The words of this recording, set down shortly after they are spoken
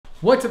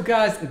What's up,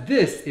 guys?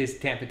 This is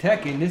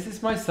Tampatec, and this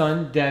is my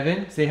son,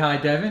 Devan. Say hi,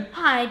 Devan.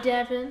 Hi,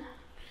 Devan.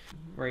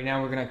 Right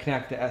now we're going to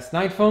connect the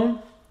S9 phone.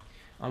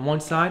 On one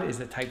side is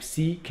the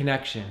Type-C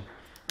connection.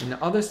 On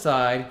the other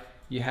side,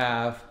 you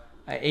have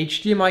a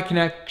HDMI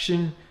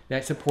connection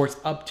that supports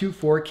up to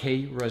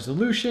 4K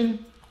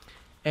resolution.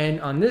 And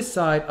on this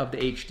side of the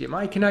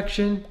HDMI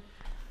connection,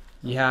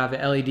 you have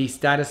an LED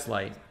status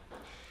light.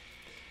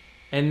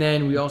 And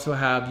then we also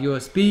have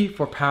USB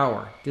for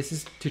power. This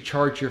is to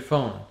charge your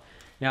phone.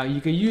 Now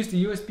you can use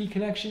the USB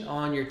connection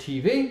on your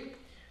TV,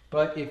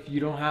 but if you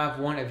don't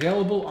have one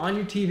available on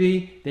your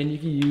TV, then you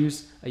can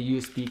use a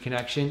USB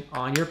connection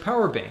on your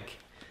power bank.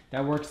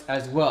 That works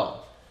as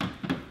well,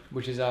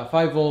 which is a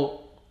 5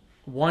 volt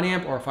 1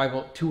 amp or 5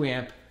 volt 2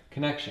 amp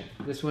connection.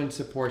 This one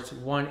supports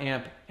 1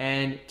 amp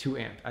and 2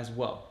 amp as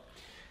well.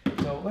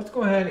 So let's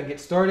go ahead and get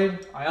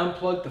started. I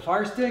unplugged the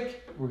Fire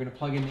Stick. We're going to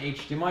plug in the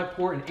HDMI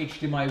port and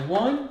HDMI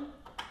 1.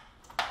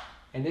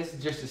 And this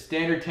is just a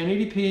standard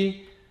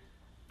 1080p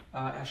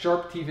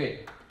Sharp TV.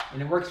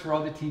 And it works for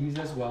all the TVs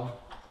as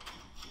well.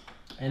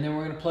 And then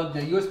we're going to plug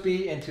the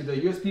USB into the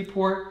USB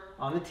port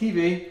on the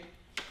TV.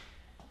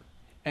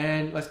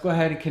 And let's go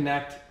ahead and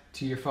connect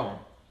to your phone.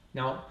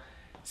 Now,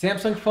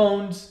 Samsung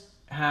phones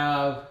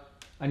have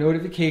a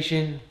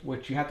notification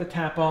which you have to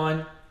tap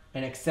on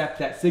and accept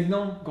that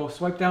signal. Go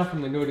swipe down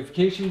from the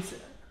notifications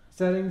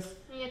settings.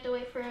 You have to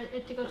wait for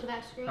it to go to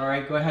that screen.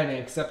 Alright, go ahead and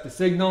accept the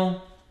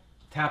signal.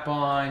 Tap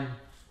on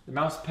the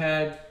mouse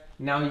pad.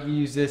 Now you can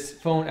use this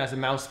phone as a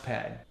mouse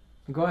pad.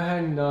 Go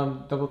ahead and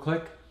double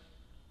click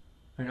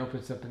and it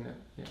opens up in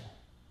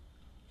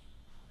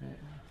the,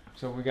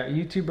 So we got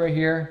YouTube right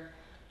here,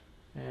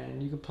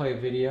 and you can play a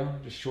video,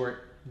 just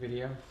short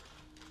video.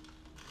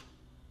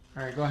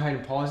 Alright, go ahead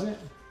and pause it.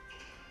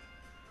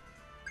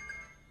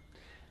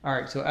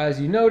 Alright, so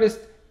as you noticed,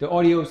 the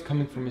audio is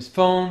coming from his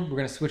phone. We're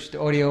going to switch the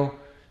audio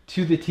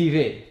to the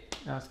TV.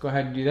 Now let's go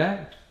ahead and do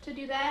that. To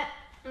do that,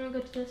 I'm going to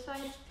go to this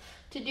side.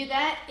 To do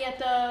that, you have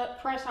to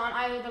press on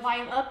either the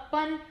volume up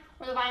button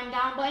or the volume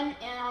down button,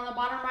 and on the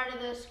bottom right of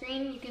the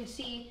screen you can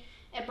see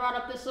it brought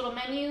up this little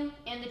menu,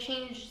 and to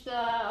change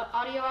the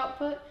audio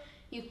output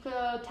you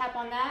could tap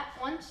on that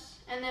once,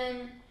 and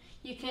then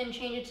you can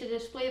change it to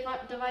display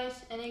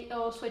device and it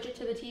will switch it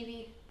to the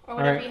TV or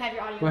whatever you have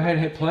your audio. Go ahead and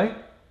hit play.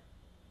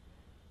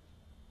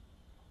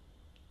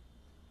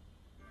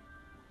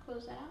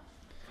 Close that out.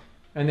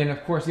 And then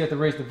of course you have to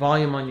raise the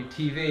volume on your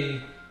TV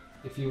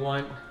if you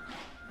want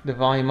the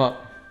volume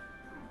up.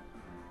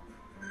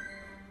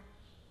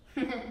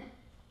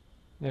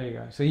 There you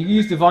go. So you can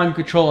use the volume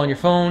control on your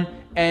phone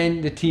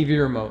and the TV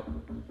remote.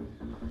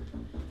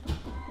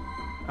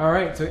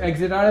 Alright, so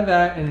exit out of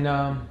that, and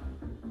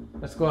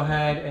let's go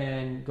ahead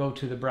and go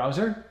to the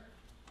browser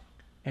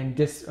and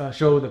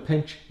show the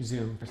pinch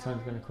zoom. So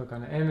I'm going to click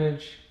on the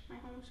image. My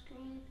home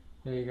screen.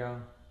 There you go.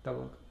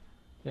 Double.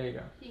 There you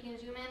go. So you can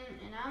zoom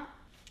in and out.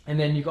 And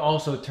then you can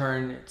also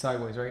turn it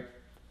sideways, right?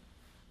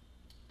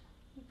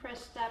 You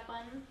press that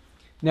button.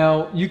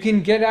 Now you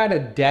can get out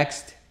of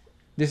Dext.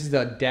 This is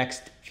the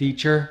Dext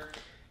feature.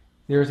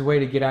 There's a way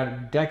to get out of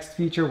the Dext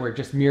feature where it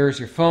just mirrors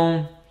your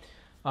phone.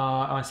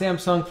 On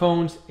Samsung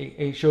phones,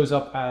 it shows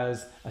up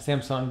as a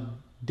Samsung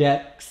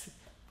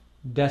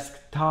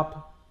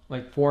desktop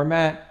like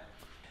format.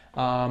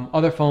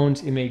 Other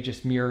phones, it may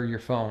just mirror your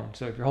phone.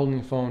 So if you're holding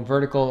the phone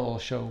vertical, it'll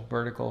show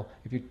vertical.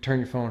 If you turn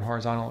your phone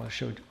horizontal, it'll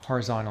show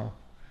horizontal.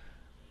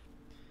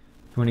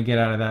 If you want to get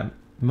out of that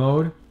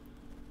mode,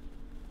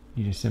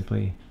 you just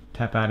simply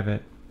tap out of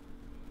it,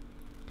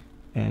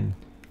 and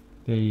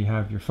there you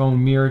have your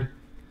phone mirrored.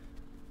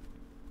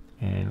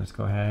 And let's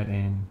go ahead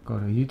and go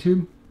to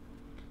YouTube,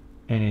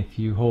 and if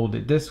you hold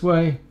it this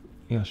way,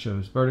 it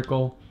shows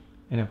vertical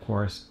and of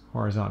course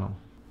horizontal.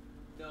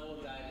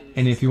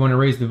 And if you want to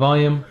raise the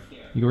volume,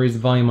 you can raise the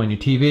volume on your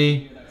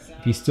TV.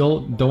 If you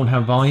still don't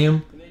have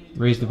volume,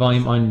 raise the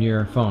volume on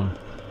your phone.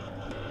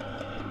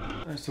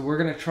 So we're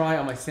going to try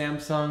on my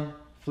Samsung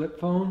flip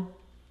phone.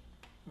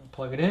 I'll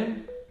plug it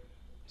in,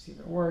 see if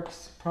it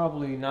works.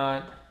 Probably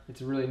not. It's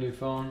a really new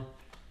phone.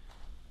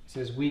 It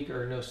says weak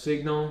or no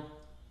signal.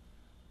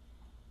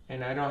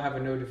 And I don't have a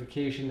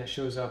notification that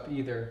shows up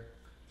either.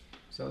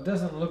 So it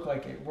doesn't look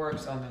like it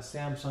works on the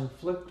Samsung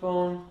flip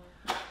phone.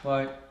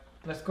 But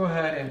let's go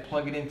ahead and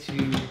plug it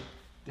into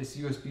this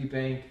USB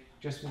bank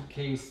just in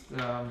case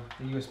the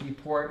USB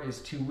port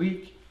is too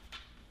weak.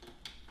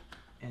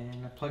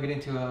 And I plug it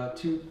into a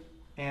 2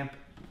 amp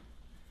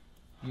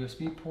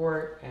USB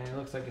port, and it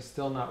looks like it's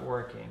still not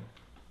working.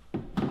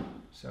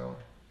 So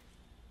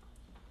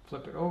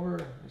flip it over,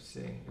 let's see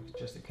if it's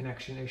just a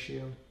connection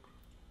issue.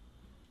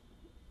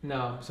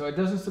 No, so it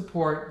doesn't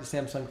support the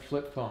Samsung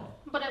flip phone.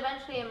 But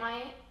eventually it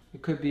might.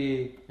 It could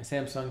be a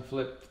Samsung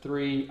Flip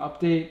 3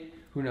 update,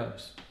 who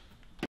knows.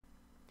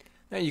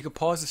 Now you can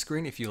pause the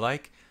screen if you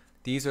like.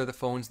 These are the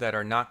phones that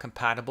are not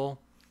compatible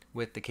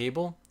with the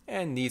cable,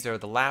 and these are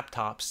the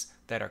laptops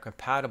that are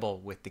compatible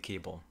with the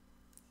cable.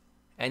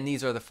 And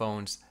these are the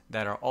phones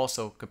that are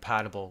also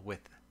compatible with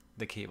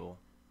the cable.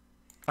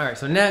 All right,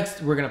 so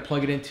next we're gonna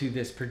plug it into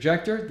this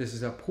projector. This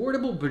is a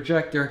portable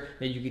projector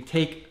that you can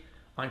take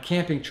on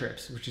camping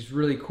trips, which is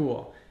really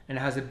cool. And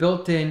it has a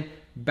built-in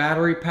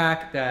battery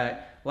pack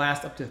that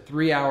lasts up to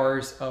 3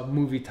 hours of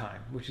movie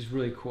time, which is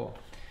really cool.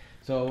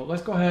 So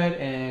let's go ahead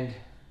and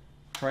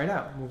try it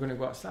out. We're gonna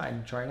go outside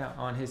and try it out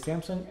on his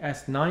Samsung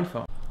S9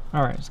 phone.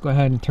 All right, let's go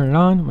ahead and turn it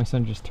on. My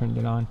son just turned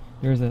it on.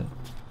 There's a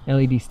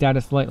LED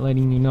status light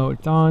letting you know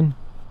it's on.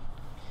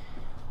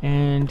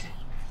 And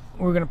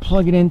we're gonna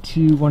plug it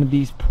into one of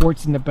these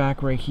ports in the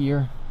back right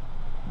here.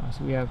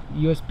 So we have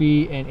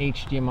USB and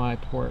HDMI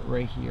port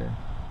right here.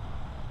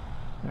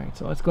 All right,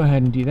 so let's go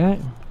ahead and do that.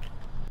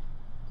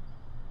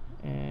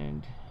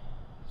 And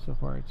so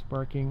far it's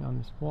barking on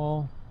this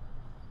wall.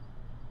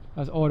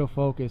 As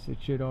autofocus, it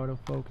should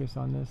autofocus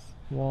on this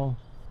wall.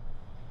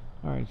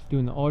 All right, it's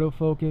doing the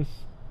autofocus.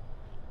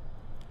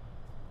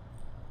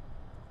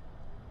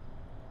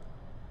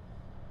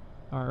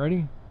 All right,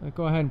 ready? Let's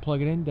go ahead and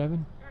plug it in,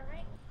 Devin. All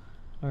right.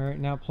 All right,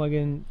 now plug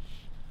in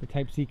the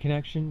Type-C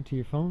connection to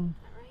your phone.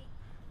 All right.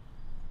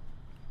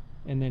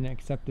 And then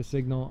accept the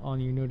signal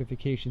on your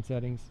notification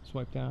settings.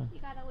 Swipe down.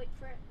 You gotta wait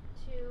for it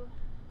to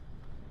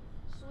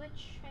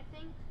switch, I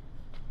think.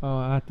 Oh,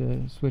 I have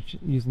to switch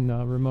using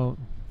the remote.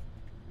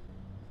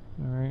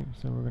 All right,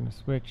 so we're gonna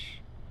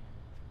switch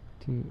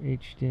to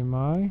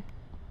HDMI.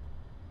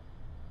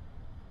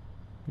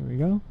 Here we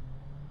go.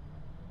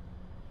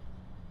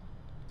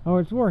 Oh,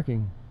 it's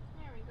working.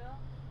 There we go.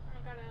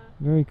 I gotta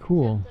Very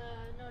cool. accept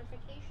the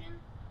notification.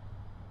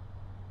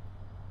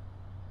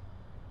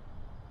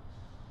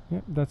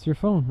 Yep, that's your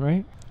phone,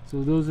 right?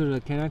 So those are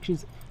the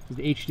connections. There's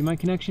the HDMI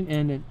connection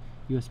and the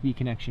USB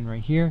connection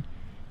right here,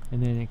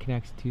 and then it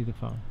connects to the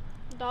phone.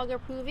 Dog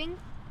approving.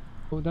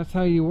 Well, that's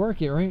how you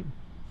work it, right?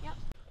 Yep.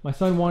 My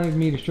son wanted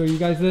me to show you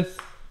guys this,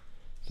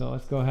 so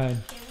let's go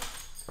ahead.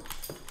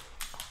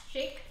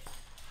 Shake.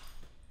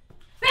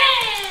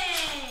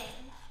 Bang!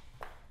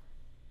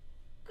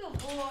 Good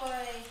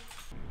boy.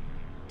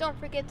 Don't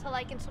forget to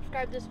like and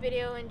subscribe this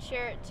video and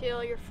share it to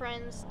all your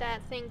friends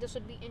that think this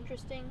would be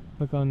interesting.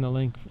 Click on the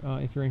link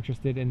if you're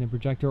interested in the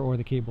projector or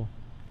the cable.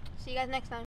 See you guys next time.